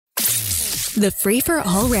The Free for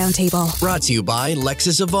All Roundtable. Brought to you by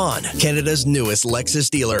Lexus of Vaughan, Canada's newest Lexus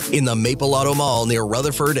dealer in the Maple Auto Mall near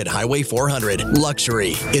Rutherford at Highway 400.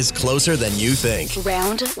 Luxury is closer than you think.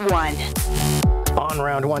 Round 1. On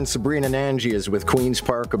round 1, Sabrina Nanji is with Queen's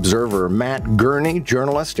Park Observer. Matt Gurney,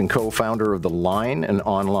 journalist and co-founder of The Line, an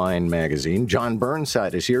online magazine. Jon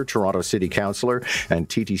Burnside is here, Toronto City Councillor and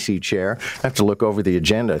TTC Chair. I have to look over the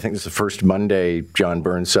agenda. I think this is the first Monday, Jon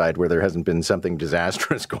Burnside, where there hasn't been something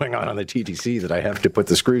disastrous going on the TTC that I have to put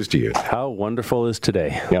the screws to you. How wonderful is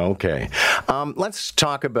today? Yeah, okay. Let's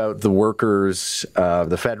talk about the workers,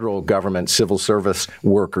 the federal government civil service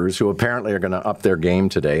workers who apparently are going to up their game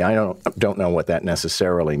today. I don't know what that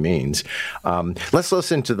necessarily means. Let's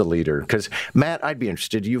listen to the leader, because Matt, I'd be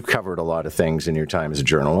interested. You've covered a lot of things in your time as a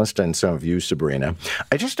journalist, and some of you, Sabrina.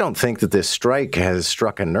 I just don't think that this strike has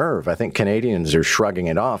struck a nerve. I think Canadians are shrugging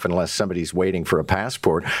it off unless somebody's waiting for a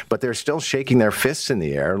passport, but they're still shaking their fists in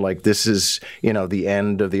the air like this is, the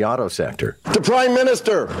end of the auto sector. The Prime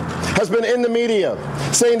Minister has been in the media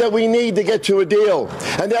saying that we need to get to a deal,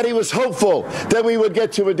 and that he was hopeful that we would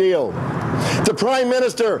get to a deal. The Prime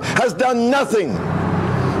Minister has done nothing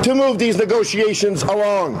to move these negotiations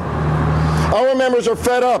along. Our members are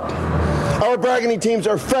fed up. Our bargaining teams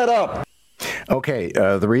are fed up. Okay,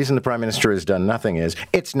 the reason the Prime Minister has done nothing is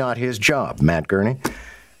it's not his job. Matt Gurney?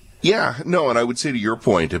 Yeah, no, and I would say to your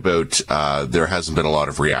point about there hasn't been a lot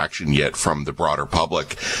of reaction yet from the broader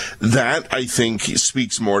public, that I think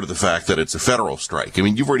speaks more to the fact that it's a federal strike. I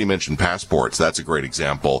mean, you've already mentioned passports. That's a great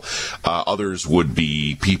example. Others would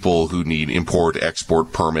be people who need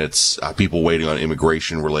import-export permits, people waiting on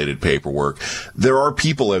immigration-related paperwork. There are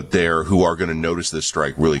people out there who are going to notice this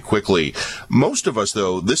strike really quickly. Most of us,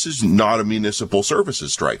 though, this is not a municipal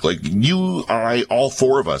services strike. Like you, I, all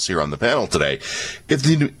four of us here on the panel today, if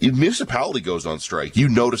the municipality goes on strike, you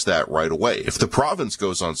notice that right away. If the province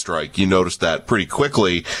goes on strike, you notice that pretty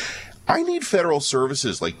quickly. I need federal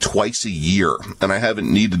services like twice a year, and I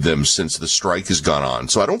haven't needed them since the strike has gone on.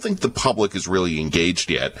 So I don't think the public is really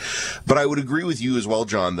engaged yet. But I would agree with you as well,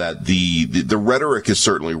 John, that the rhetoric is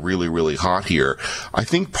certainly really, really hot here. I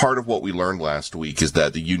think part of what we learned last week is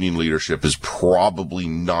that the union leadership is probably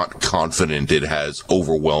not confident it has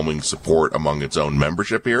overwhelming support among its own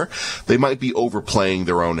membership here. They might be overplaying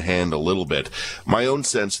their own hand a little bit. My own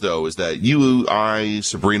sense, though, is that you, I,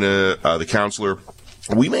 Sabrina, the councillor,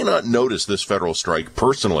 we may not notice this federal strike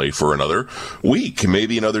personally for another week,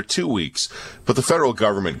 maybe another 2 weeks, but the federal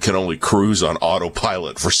government can only cruise on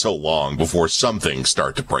autopilot for so long before some things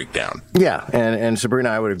start to break down. Yeah, and Sabrina,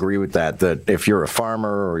 I would agree with that if you're a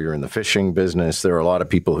farmer or you're in the fishing business, there are a lot of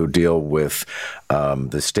people who deal with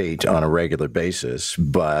the state on a regular basis,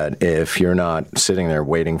 but if you're not sitting there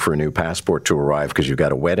waiting for a new passport to arrive because you've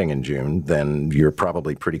got a wedding in June, then you're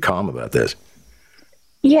probably pretty calm about this.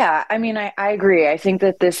 Yeah, I mean, I agree. I think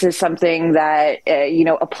that this is something that,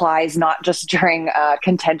 applies not just during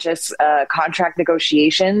contentious contract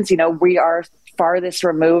negotiations. We are farthest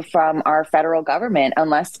removed from our federal government,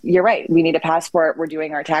 unless you're right, we need a passport, we're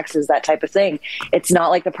doing our taxes, that type of thing. It's not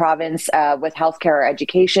like the province with healthcare or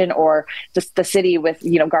education, or just the city with,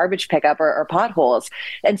 garbage pickup or potholes.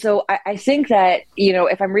 And so I think that,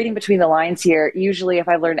 if I'm reading between the lines here, usually if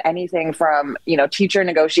I've learned anything from, teacher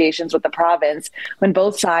negotiations with the province, when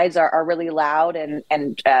both sides are really loud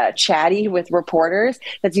and chatty with reporters,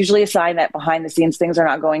 that's usually a sign that behind the scenes things are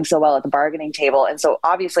not going so well at the bargaining table. And so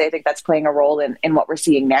obviously I think that's playing a role in what we're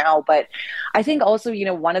seeing now. But I think also,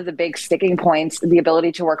 one of the big sticking points, the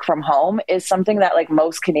ability to work from home, is something that like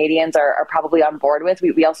most Canadians are probably on board with.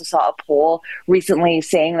 We also saw a poll recently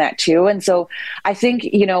saying that too. And so I think,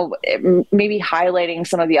 maybe highlighting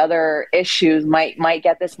some of the other issues might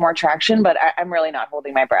get this more traction, but I'm really not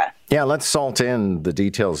holding my breath. Yeah, let's salt in the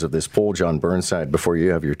details of this poll, Jon Burnside, before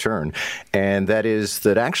you have your turn. And that is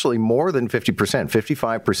that actually more than 50%,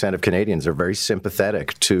 55% of Canadians are very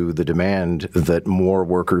sympathetic to the demand that more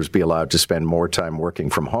workers be allowed to spend more time working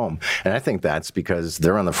from home. And I think that's because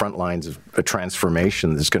they're on the front lines of a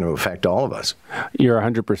transformation that's going to affect all of us. You're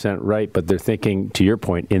 100% right, but they're thinking, to your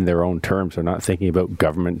point, in their own terms. They're not thinking about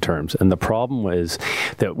government terms. And the problem is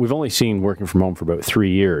that we've only seen working from home for about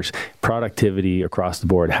 3 years. Productivity across the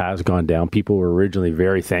board has gone down. People were originally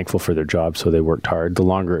very thankful for their jobs, so they worked hard. The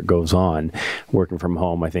longer it goes on, working from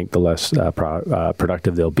home, I think the less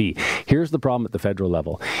productive they'll be. Here's the problem at the federal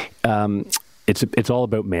level. It's all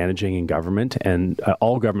about managing in government, and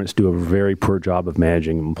all governments do a very poor job of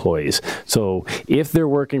managing employees. So if they're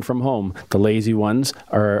working from home, the lazy ones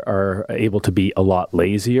are able to be a lot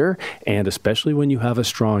lazier, and especially when you have a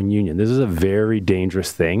strong union. This is a very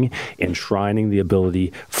dangerous thing, enshrining the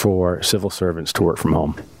ability for civil servants to work from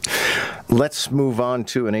home. Let's move on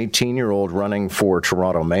to an 18-year-old running for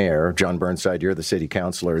Toronto mayor. Jon Burnside, you're the city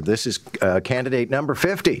councillor. This is candidate number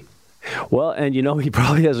 50. Well, and he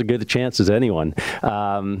probably has as good a chance as anyone.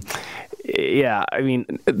 Yeah, I mean,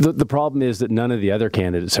 the problem is that none of the other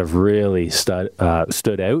candidates have really stood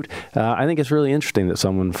out. I think it's really interesting that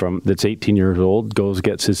someone that's 18 years old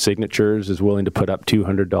gets his signatures, is willing to put up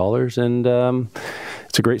 $200, and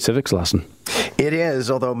it's a great civics lesson. It is,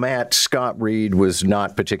 although Scott Reed was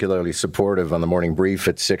not particularly supportive on the morning brief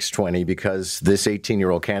at 6:20 because this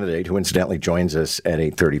 18-year-old candidate, who incidentally joins us at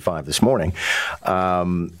 8:35 this morning,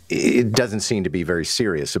 it doesn't seem to be very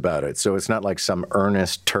serious about it. So it's not like some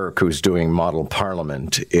earnest Turk who's doing model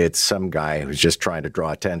parliament. It's some guy who's just trying to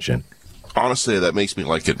draw attention. Honestly, that makes me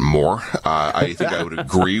like it more. I think I would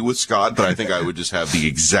agree with Scott, but I think I would just have the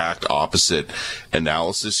exact opposite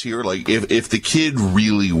analysis here. Like, if the kid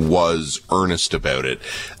really was earnest about it,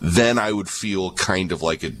 then I would feel kind of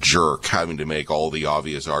like a jerk having to make all the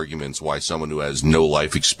obvious arguments why someone who has no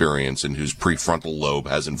life experience and whose prefrontal lobe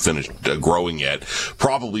hasn't finished growing yet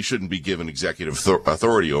probably shouldn't be given executive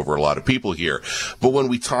authority over a lot of people here. But when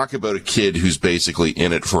we talk about a kid who's basically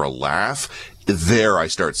in it for a laugh, there I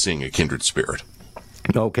start seeing a kindred spirit.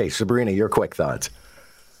 Okay, Sabrina, your quick thoughts.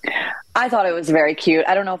 I thought it was very cute.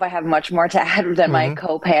 I don't know if I have much more to add than my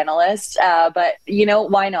co-panelist, but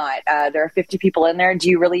why not? There are 50 people in there. Do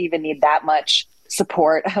you really even need that much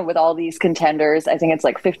support with all these contenders? I think it's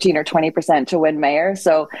like 15 or 20% to win mayor.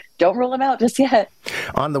 So don't rule them out just yet.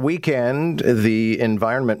 On the weekend, the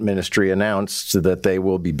Environment Ministry announced that they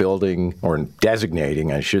will be building, or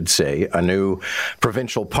designating, I should say, a new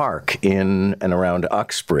provincial park in and around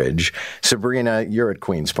Uxbridge. Sabrina, you're at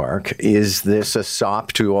Queen's Park. Is this a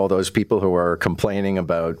sop to all those people who are complaining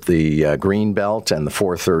about the green belt and the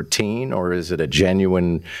 413, or is it a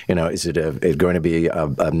genuine, is it going to be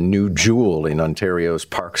a new jewel in Ontario's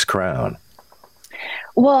parks crown?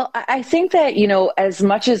 Well, I think that, as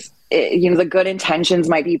much as, the good intentions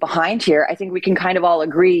might be behind here, I think we can kind of all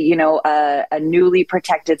agree, a newly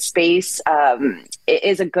protected space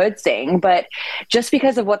is a good thing. But just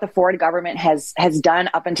because of what the Ford government has done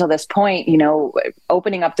up until this point,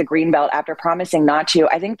 opening up the Greenbelt after promising not to,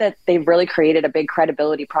 I think that they've really created a big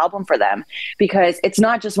credibility problem for them, because it's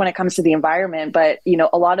not just when it comes to the environment, but,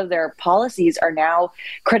 a lot of their policies are now,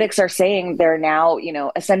 critics are saying they're now,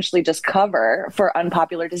 essentially just cover for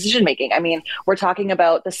unpopular decision making. I mean, we're talking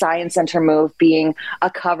about the Science Centre move being a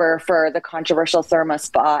cover for the controversial Therma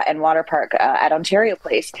Spa and water park at Ontario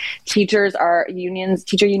Place. Teacher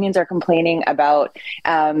unions are complaining about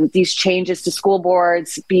these changes to school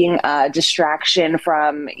boards being a distraction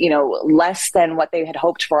from, less than what they had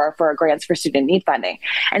hoped for grants for student need funding.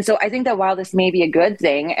 And so I think that while this may be a good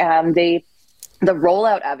thing, the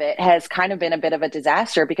rollout of it has kind of been a bit of a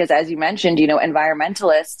disaster because, as you mentioned,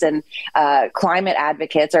 environmentalists and climate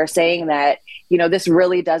advocates are saying that, this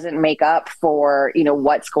really doesn't make up for,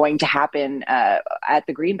 what's going to happen at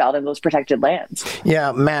the Greenbelt and those protected lands.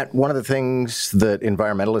 Yeah, Matt, one of the things that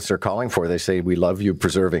environmentalists are calling for, they say, we love you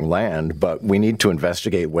preserving land, but we need to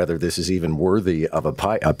investigate whether this is even worthy of a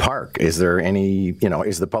park. Is there any,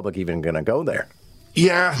 is the public even going to go there?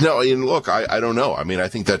 Yeah, no, and look, I don't know. I mean, I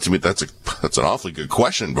think that, to me, that's an awfully good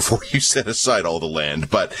question before you set aside all the land.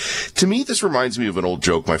 But to me, this reminds me of an old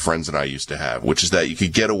joke my friends and I used to have, which is that you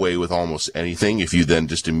could get away with almost anything if you then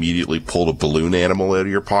just immediately pulled a balloon animal out of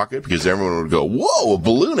your pocket, because everyone would go, whoa, a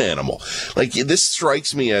balloon animal. Like, this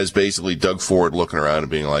strikes me as basically Doug Ford looking around and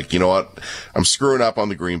being like, you know what? I'm screwing up on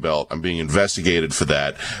the Greenbelt. I'm being investigated for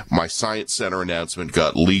that. My Science Centre announcement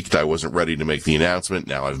got leaked. I wasn't ready to make the announcement.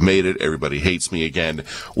 Now I've made it. Everybody hates me again.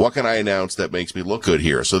 What can I announce that makes me look good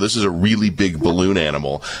here? So this is a really big balloon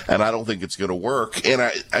animal, and I don't think it's going to work.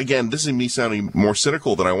 And again, this is me sounding more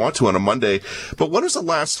cynical than I want to on a Monday, but when was the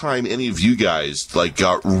last time any of you guys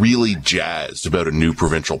got really jazzed about a new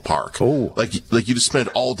provincial park? Oh, like you just spent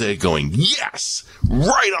all day going, yes,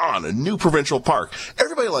 right on, a new provincial park.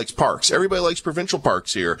 Everybody likes parks. Everybody likes provincial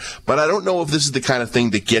parks here, but I don't know if this is the kind of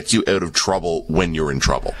thing that gets you out of trouble when you're in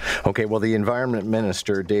trouble. Okay, well, the Environment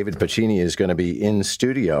Minister, David Pacini, is going to be in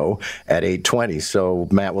studio at 8:20. So,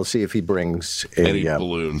 Matt, we'll see if he brings any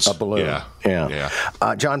balloons. A balloon. Yeah.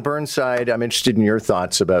 Jon Burnside, I'm interested in your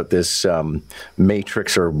thoughts about this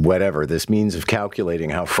matrix or whatever, this means of calculating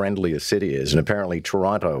how friendly a city is. And apparently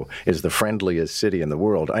Toronto is the friendliest city in the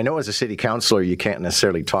world. I know as a city councillor, you can't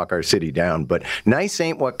necessarily talk our city down, but nice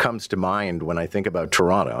ain't what comes to mind when I think about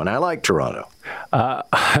Toronto. And I like Toronto.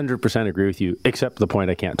 100% agree with you, except the point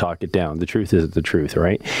I can't talk it down. The truth is the truth,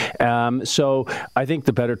 right? So I think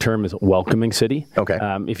the better term is welcoming city. Okay.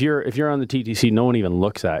 If you're on the TTC, no one even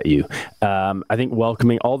looks at you. I think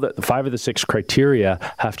welcoming, all the 5 of the 6 criteria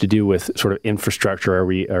have to do with sort of infrastructure.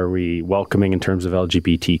 Are we welcoming in terms of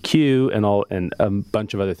LGBTQ and a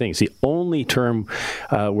bunch of other things? The only term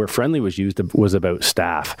where friendly was used was about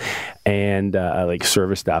staff and like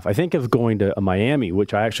service staff. I think of going to Miami,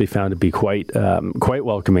 which I actually found to be quite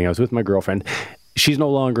welcoming. I was with my girlfriend. She's no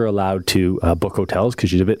longer allowed to book hotels because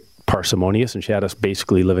she's a bit parsimonious, and she had us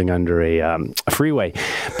basically living under a freeway.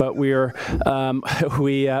 But we came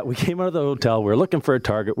out of the hotel. We were looking for a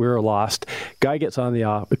Target. We were lost. Guy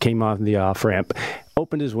came on the off ramp,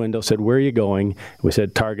 opened his window, said, "Where are you going?" We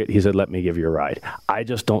said, "Target." He said, "Let me give you a ride." I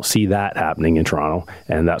just don't see that happening in Toronto,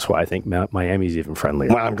 and that's why I think Miami's even friendlier.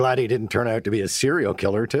 Well, I'm glad he didn't turn out to be a serial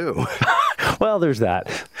killer, too. Well, there's that.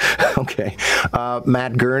 Okay.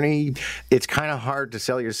 Matt Gurney, it's kind of hard to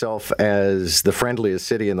sell yourself as the friendliest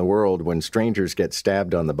city in the world when strangers get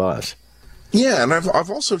stabbed on the bus. Yeah, and I've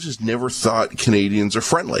also just never thought Canadians are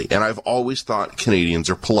friendly, and I've always thought Canadians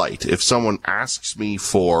are polite. If someone asks me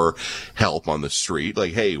for help on the street,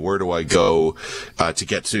 like, hey, where do I go to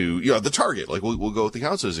get to, the Target? Like, we'll go with the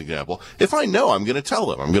Councillor as an example. If I know, I'm going to tell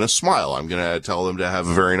them. I'm going to smile. I'm going to tell them to have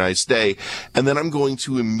a very nice day, and then I'm going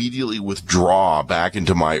to immediately withdraw back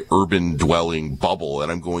into my urban dwelling bubble,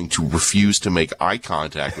 and I'm going to refuse to make eye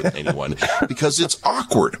contact with anyone because it's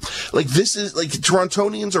awkward. Like,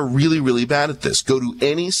 Torontonians are really, really bad at this. Go to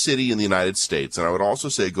any city in the United States, and I would also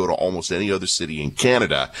say go to almost any other city in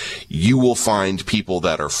Canada, you will find people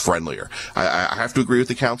that are friendlier. I have to agree with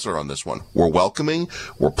the councillor on this one. We're welcoming,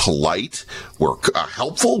 we're polite, we're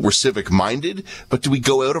helpful, we're civic-minded, but do we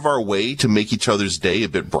go out of our way to make each other's day a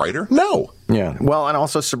bit brighter? No. Yeah. Well, and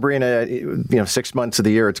also, Sabrina, 6 months of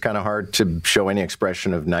the year, it's kind of hard to show any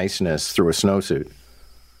expression of niceness through a snowsuit.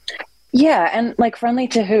 Yeah, and like friendly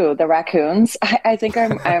to who? The raccoons? I think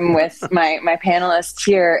I'm with my panelists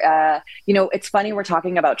here. It's funny we're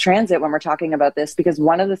talking about transit when we're talking about this, because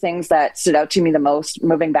one of the things that stood out to me the most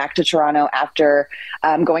moving back to Toronto after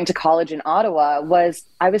going to college in Ottawa was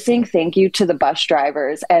I was saying thank you to the bus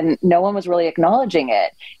drivers, and no one was really acknowledging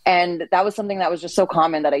it. And that was something that was just so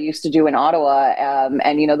common that I used to do in Ottawa.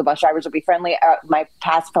 The bus drivers would be friendly. My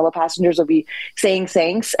fellow passengers would be saying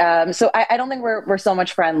thanks. So I don't think we're so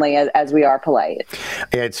much friendly as we are polite.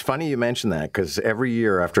 Yeah, it's funny you mention that, because every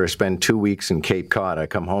year after I spend 2 weeks in Cape Cod, I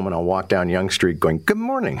come home and I'll walk down Yonge Street going, "Good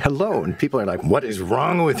morning, hello," and people are like, "What is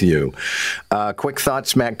wrong with you?" Quick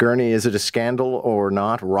thoughts, Matt Gurney, is it a scandal or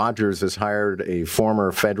not? Rogers has hired a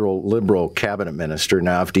former federal Liberal cabinet minister,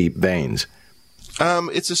 Navdeep Bains.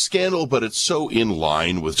 It's a scandal, but it's so in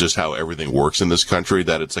line with just how everything works in this country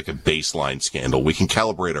that it's like a baseline scandal. We can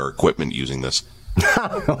calibrate our equipment using this.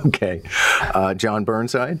 Okay. Jon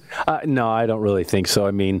Burnside? No, I don't really think so.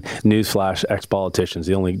 I mean, newsflash, ex-politicians,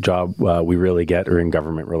 the only job we really get are in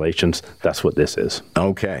government relations. That's what this is.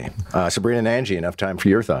 Okay. Sabrina Nanji, enough time for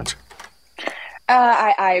your thoughts.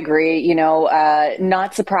 I agree.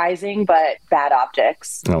 Not surprising, but bad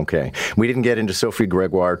optics. Okay. We didn't get into Sophie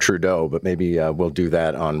Gregoire Trudeau, but maybe we'll do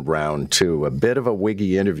that on round 2. A bit of a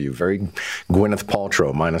wiggy interview, very Gwyneth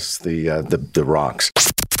Paltrow, minus the rocks.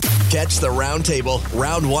 Catch the Round Table,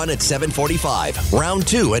 Round 1 at 7:45, Round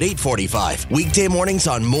 2 at 8:45. Weekday mornings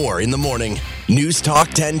on More in the Morning. News Talk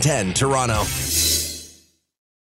 1010 Toronto.